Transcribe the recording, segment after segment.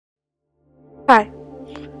Hi,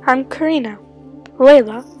 I'm Karina.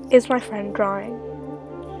 Layla is my friend drawing.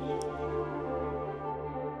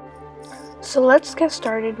 So let's get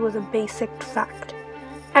started with a basic fact.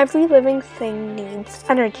 Every living thing needs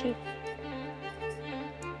energy.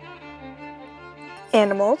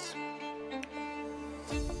 Animals,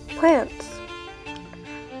 plants,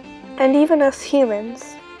 and even us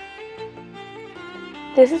humans.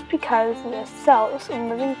 This is because the cells in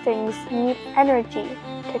living things need energy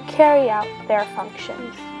to carry out their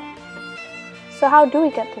functions. So how do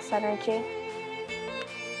we get this energy?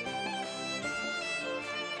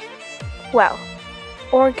 Well,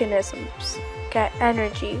 organisms get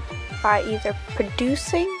energy by either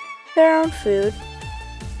producing their own food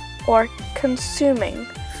or consuming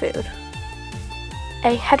food.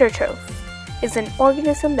 A heterotroph is an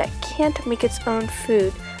organism that can't make its own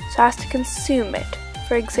food so has to consume it.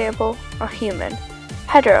 For example, a human.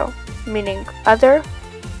 Hetero meaning other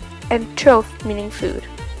and troph meaning food.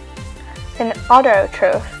 An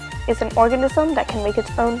autotroph is an organism that can make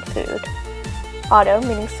its own food. Auto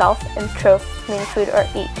meaning self and troph meaning food or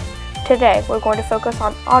eat. Today we're going to focus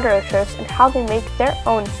on autotrophs and how they make their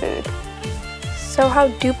own food. So how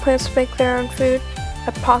do plants make their own food?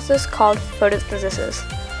 A process called photosynthesis.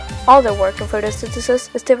 All the work in photosynthesis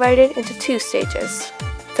is divided into two stages.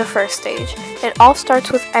 The first stage, it all starts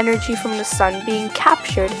with energy from the sun being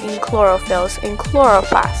captured in chlorophylls and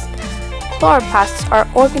chloroplasts. Chloroplasts are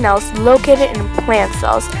organelles located in plant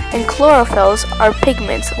cells, and chlorophylls are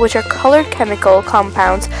pigments, which are colored chemical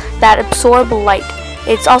compounds that absorb light.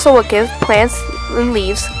 It's also what gives plants and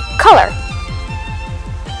leaves color.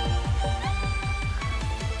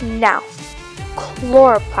 Now,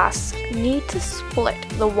 chloroplasts need to split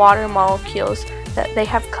the water molecules that they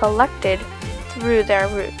have collected through their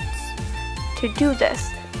roots. To do this,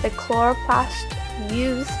 the chloroplasts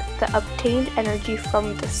use the obtained energy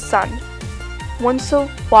from the sun. Once the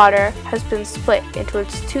water has been split into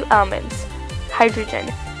its two elements, hydrogen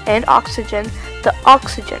and oxygen, the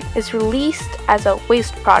oxygen is released as a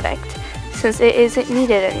waste product, since it isn't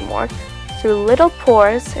needed anymore, through little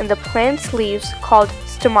pores in the plant's leaves called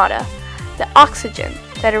stomata. The oxygen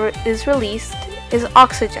that is released is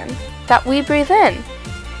oxygen that we breathe in.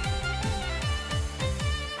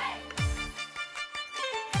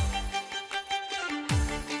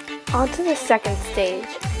 On to the second stage.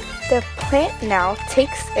 The plant now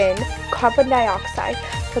takes in carbon dioxide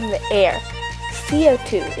from the air.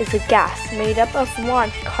 CO2 is a gas made up of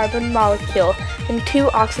one carbon molecule and two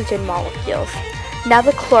oxygen molecules. Now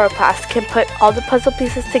the chloroplast can put all the puzzle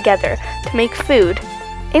pieces together to make food.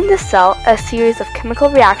 In the cell, a series of chemical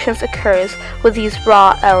reactions occurs with these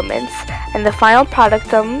raw elements, and the final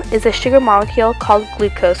product is a sugar molecule called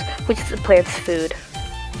glucose, which is the plant's food.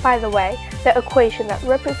 By the way, the equation that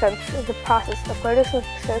represents the process of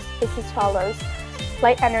photosynthesis is as follows.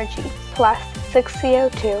 Light energy plus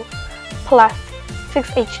 6CO2 plus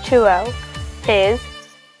 6H2O is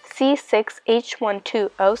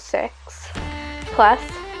C6H12O6 plus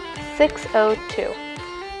 6O2.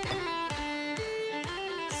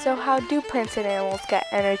 So how do plants and animals get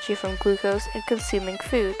energy from glucose and consuming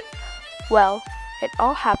food? Well, it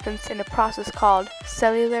all happens in a process called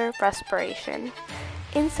cellular respiration.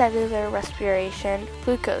 In cellular respiration,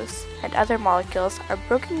 glucose and other molecules are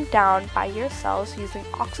broken down by your cells using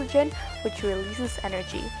oxygen, which releases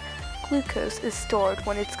energy. Glucose is stored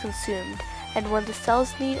when it's consumed, and when the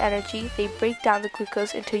cells need energy, they break down the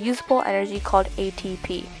glucose into usable energy called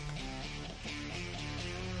ATP.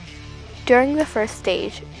 During the first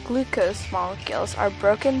stage, glucose molecules are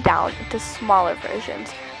broken down into smaller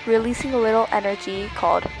versions, releasing a little energy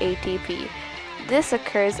called ATP. This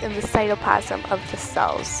occurs in the cytoplasm of the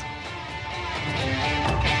cells.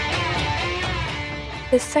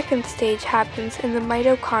 The second stage happens in the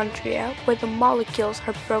mitochondria, where the molecules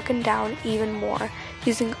are broken down even more,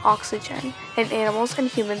 using oxygen, and animals and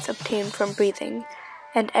humans obtain from breathing,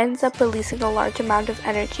 and ends up releasing a large amount of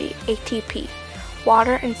energy, ATP.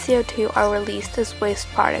 Water and CO2 are released as waste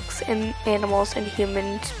products in animals and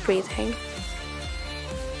humans breathing.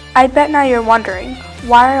 I bet now you're wondering,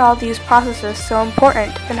 why are all these processes so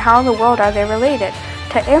important, and how in the world are they related?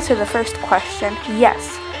 To answer the first question,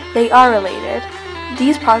 yes, they are related.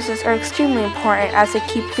 These processes are extremely important as they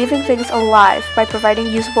keep living things alive by providing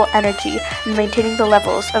usable energy and maintaining the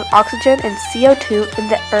levels of oxygen and CO2 in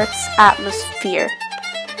the Earth's atmosphere.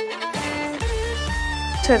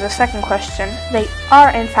 To the second question, they are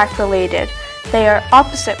in fact related. They are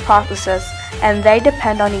opposite processes, and they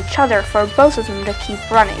depend on each other for both of them to keep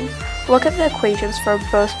running. Look at the equations for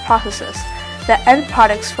both processes. The end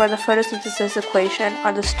products for the photosynthesis equation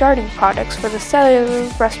are the starting products for the cellular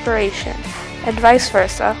respiration, and vice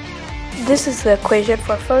versa. This is the equation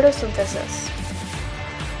for photosynthesis.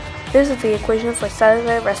 This is the equation for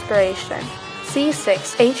cellular respiration.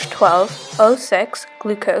 C6H12O6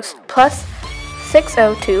 glucose plus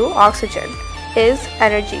 6O2 oxygen is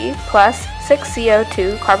energy plus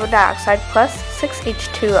 6CO2 carbon dioxide plus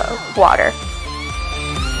 6H2O water.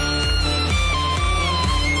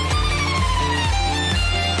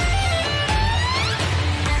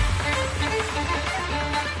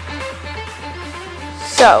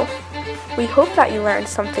 So, we hope that you learned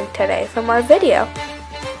something today from our video.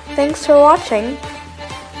 Thanks for watching.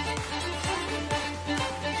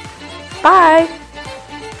 Bye!